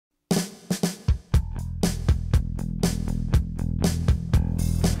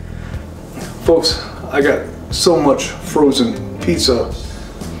Folks, I got so much frozen pizza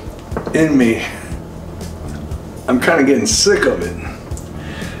in me, I'm kind of getting sick of it.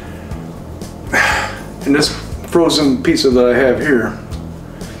 And this frozen pizza that I have here,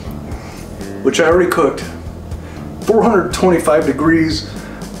 which I already cooked, 425 degrees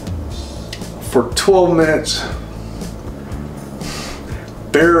for 12 minutes,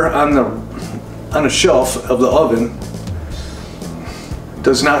 bare on the shelf of the oven,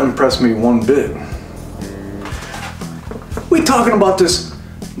 does not impress me one bit. We talking about this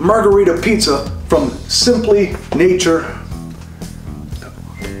Margherita pizza from Simply Nature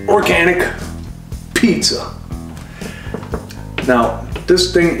Organic Pizza. Now,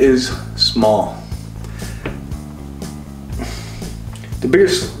 this thing is small. The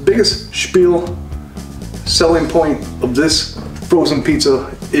biggest spiel selling point of this frozen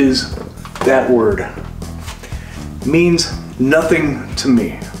pizza is that word. Means nothing to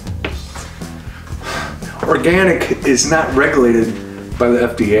me. Organic is not regulated by the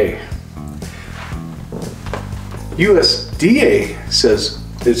FDA. USDA says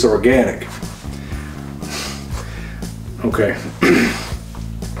it's organic. Okay.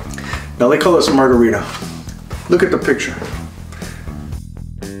 Now they call this Margherita. Look at the picture.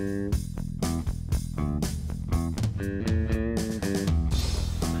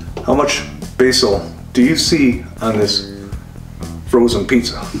 How much basil do you see on this frozen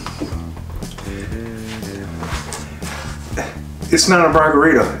pizza? It's not a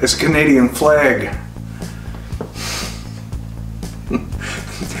Margherita, it's a Canadian flag.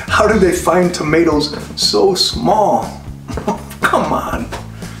 How did they find tomatoes so small? Come on.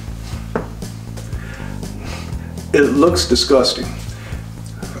 It looks disgusting.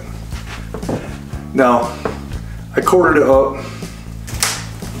 Now, I quartered it up.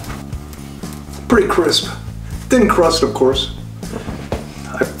 Pretty crisp. Thin crust, of course.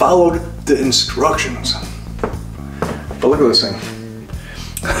 I followed the instructions. But look at this thing.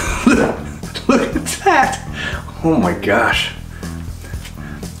 Look at that. Oh my gosh.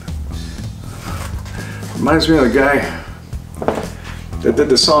 Reminds me of the guy that did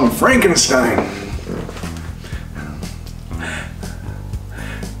the song Frankenstein.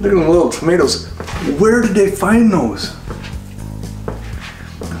 Look at them little tomatoes. Where did they find those?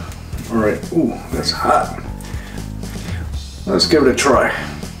 All right, ooh, that's hot. Let's give it a try.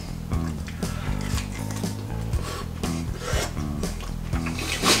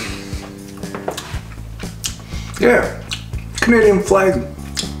 Yeah, Canadian flag,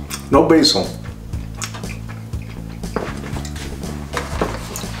 no basil.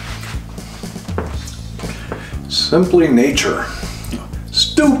 Simply Nature.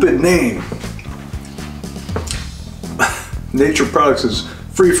 Stupid name. Nature Products is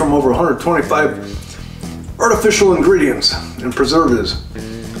free from over 125 artificial ingredients and preservatives.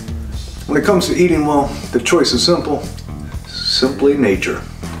 When it comes to eating well, the choice is simple. Simply Nature.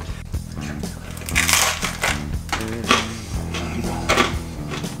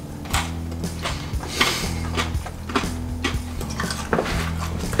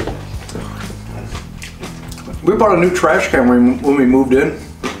 We bought a new trash can when we moved in.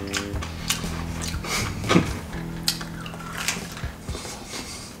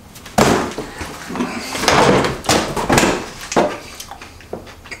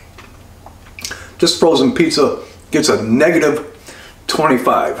 This frozen pizza gets a negative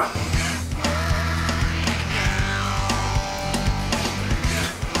 25.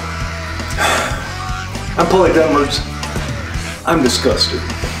 I'm Paulie Denmarks. I'm disgusted.